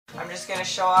just gonna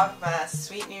show off my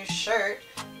sweet new shirt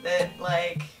that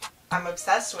like I'm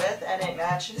obsessed with, and it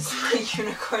matches my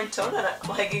unicorn donut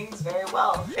leggings very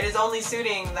well. It is only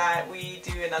suiting that we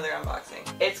do another unboxing.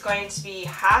 It's going to be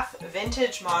half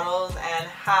vintage models and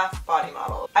half body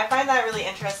models. I find that really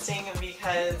interesting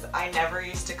because I never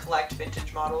used to collect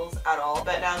vintage models at all,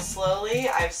 but now slowly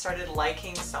I've started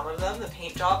liking some of them. The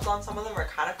paint jobs on some of them are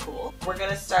kind of cool. We're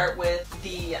gonna start with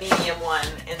the medium one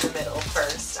in the middle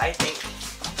first, I think.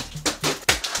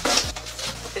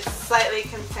 It's slightly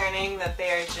concerning that they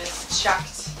are just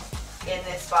chucked in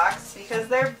this box because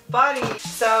they're bodies.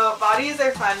 So bodies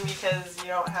are fun because you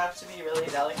don't have to be really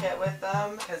delicate with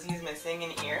them because he's missing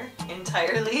an ear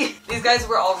entirely. These guys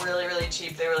were all really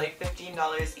cheap. They were like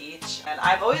 $15 each. And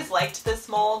I've always liked this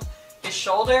mold. His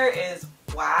shoulder is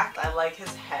whack. I like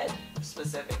his head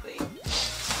specifically.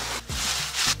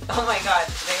 Oh my god,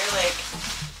 they're like...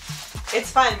 It's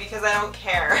fun because I don't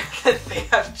care because they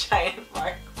have giant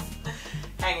marks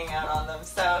hanging out on them.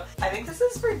 So I think this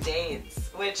is for dates,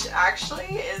 which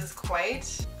actually is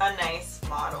quite a nice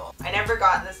model. I never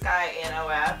got this guy in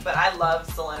OF, but I love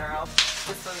Cylindro.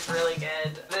 This one's really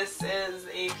good. This is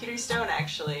a Peter Stone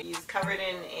actually. He's covered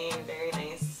in a very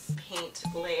nice paint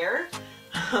layer,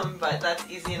 but that's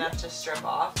easy enough to strip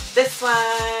off. This one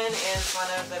is one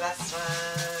of the best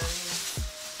ones.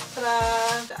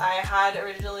 Ta-da! I had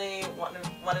originally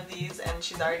one of these, and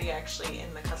she's already actually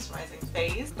in the customizing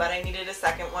phase, but I needed a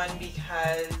second one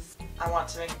because I want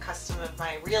to make a custom of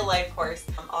my real life horse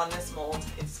on this mold.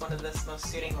 It's one of the most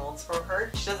suiting molds for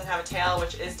her. She doesn't have a tail,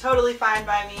 which is totally fine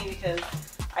by me because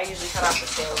I usually cut off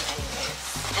the tails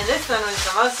anyways. And this one was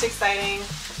the most exciting.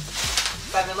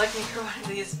 I've been looking for one of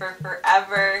these for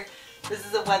forever. This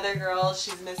is a Weather Girl.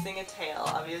 She's missing a tail,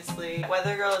 obviously.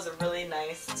 Weather Girl is a really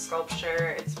nice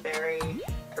sculpture. It's very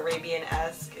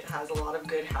Arabian-esque. It has a lot of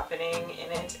good happening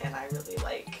in it, and I really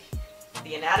like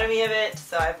the anatomy of it,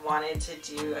 so I've wanted to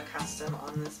do a custom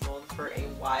on this mold for a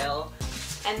while.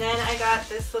 And then I got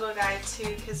this little guy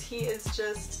too, because he is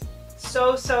just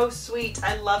so sweet.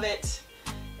 I love it.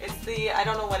 It's the, I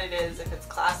don't know what it is, if it's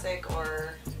classic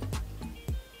or...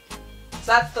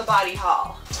 So that's the body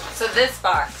haul. So this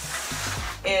box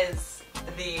is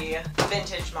the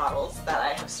vintage models that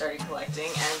I have started collecting,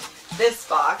 and this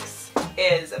box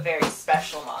is a very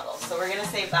special model, so we're gonna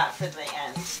save that for the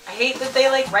end. I hate that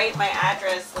they like write my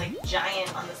address like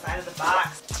giant on the side of the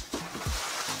box.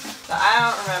 So I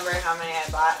don't remember how many I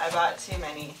bought. I bought too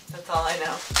many. That's all I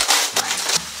know.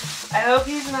 I hope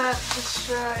he's not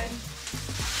destroyed.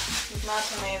 He's not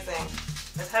amazing.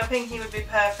 I was hoping he would be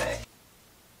perfect.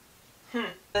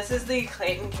 This is the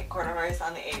Clayton Quarter Horse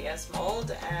on the ADS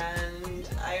mold, and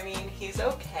I mean, he's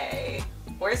okay.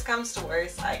 Worst comes to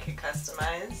worst, I could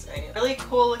customize. Right? Really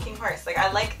cool looking horse. Like, I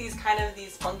like these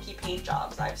these funky paint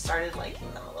jobs. I've started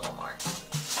liking them a little more.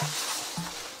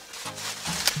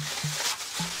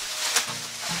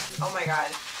 Oh my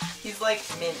god, he's like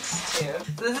mint too.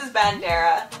 So this is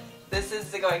Bandera. This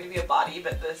is going to be a body,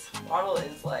 but this model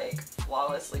is like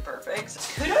flawlessly perfect.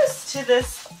 Kudos to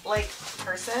this like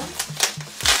person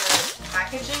for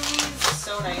packaging these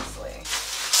so nicely.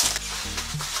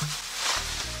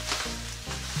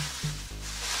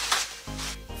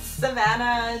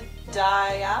 Savannah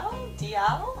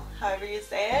Dial, however you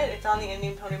say it. It's on the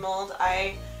Indian Pony mold.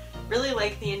 I really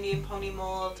like the Indian Pony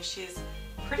mold. She's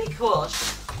pretty cool.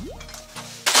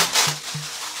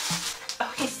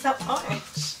 Oh, he's so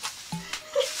orange.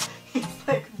 He's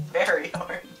like very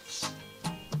orange.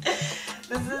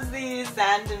 This is the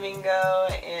San Domingo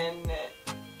in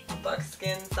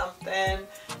buckskin something.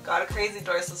 Got a crazy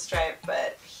dorsal stripe,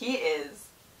 but he is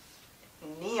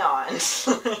neon.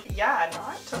 Yeah,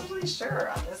 not totally sure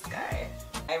on this guy.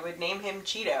 I would name him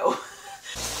Cheeto.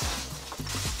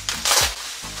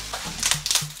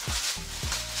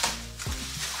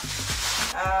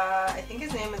 I think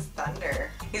his name is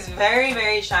Thunder. He's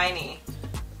very shiny.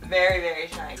 Very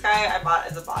shiny. This guy I bought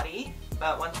as a body,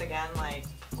 but once again, like,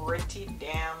 pretty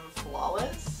damn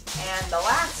flawless. And the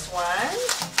last one.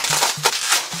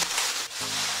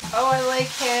 Oh, I like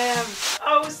him.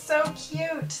 Oh, so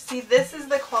cute. See, this is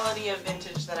the quality of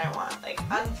vintage that I want. Like,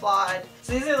 unflawed.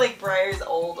 So these are like Breyer's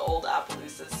old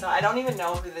Appaloosas. So I don't even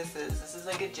know who this is. This is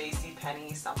like a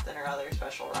JCPenney something or other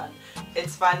special run.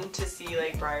 It's fun to see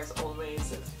like Breyer's old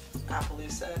ways of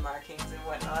Appaloosa and markings and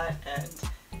whatnot. And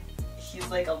he's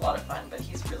like a lot of fun, but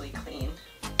he's really clean.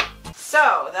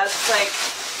 So that's like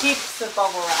heaps of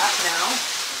bubble wrap now.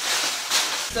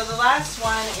 So the last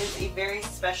one is a very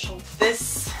special.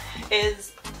 This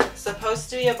is supposed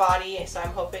to be a body, so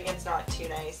I'm hoping it's not too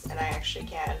nice and I actually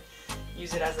can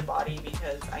use it as a body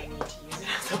because I need to use it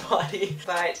as a body.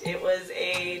 But it was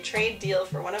a trade deal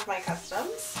for one of my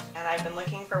customs, and I've been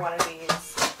looking for one of these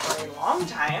for a long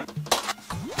time.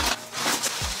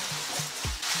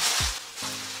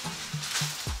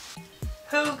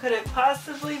 Who could it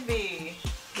possibly be?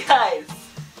 Guys,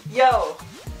 yo,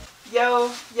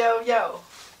 yo, yo, yo,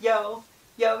 yo,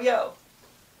 yo, yo,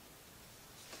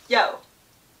 yo,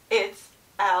 it's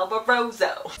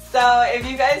Alborozo. So if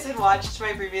you guys had watched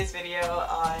my previous video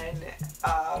on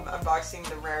unboxing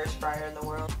the rarest Breyer in the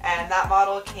world, and that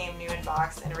model came new in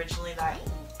box, and originally that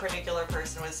particular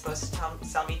person was supposed to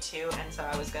sell me two, and so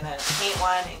I was gonna paint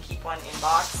one and keep one in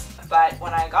box, but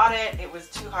when I got it, it was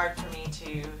too hard for me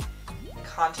to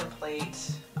contemplate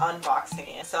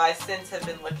unboxing it. So I since have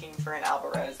been looking for an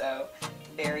Alborozo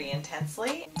very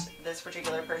intensely. This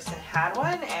particular person had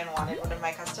one and wanted one of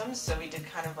my customs, so we did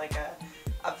kind of like a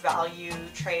value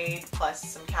trade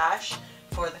plus some cash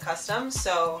for the custom.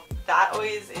 So that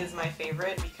always is my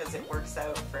favorite because it works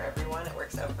out for everyone. It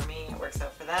works out for me, it works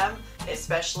out for them,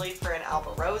 especially for an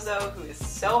Alborozo who is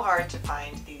so hard to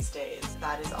find these days.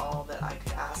 That is all that I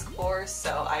could ask for,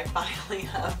 so I finally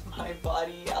have my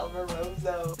body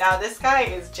Alborozo. Now this guy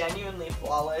is genuinely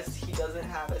flawless. He doesn't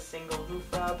have a single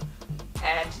hoof rub.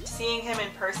 And seeing him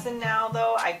in person now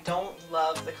though, I don't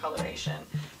love the coloration.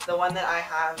 The one that I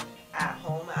have at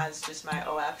home as just my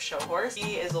OF show horse,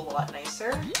 he is a lot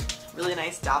nicer. Really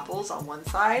nice dapples on one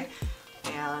side,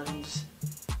 and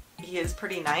he is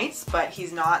pretty nice, but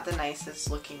he's not the nicest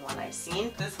looking one I've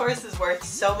seen. This horse is worth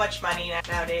so much money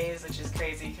nowadays, which is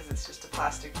crazy because it's just a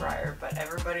plastic Breyer, but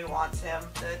everybody wants him.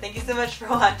 So thank you so much for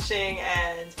watching,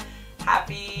 and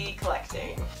happy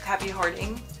collecting. Happy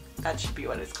hoarding. That should be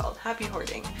what it's called. Happy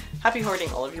hoarding. Happy hoarding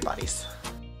all of your bodies.